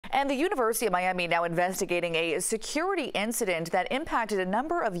And the University of Miami now investigating a security incident that impacted a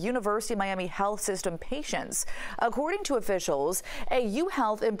number of University of Miami Health System patients. According to officials, a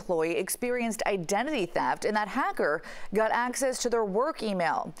UHealth employee experienced identity theft and that hacker got access to their work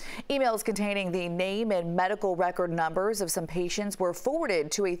email. Emails containing the name and medical record numbers of some patients were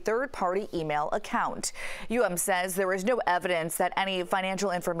forwarded to a third-party email account. UM says there is no evidence that any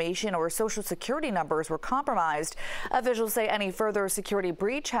financial information or social security numbers were compromised. Officials say any further security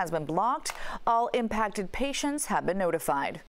breach has been blocked. All impacted patients have been notified.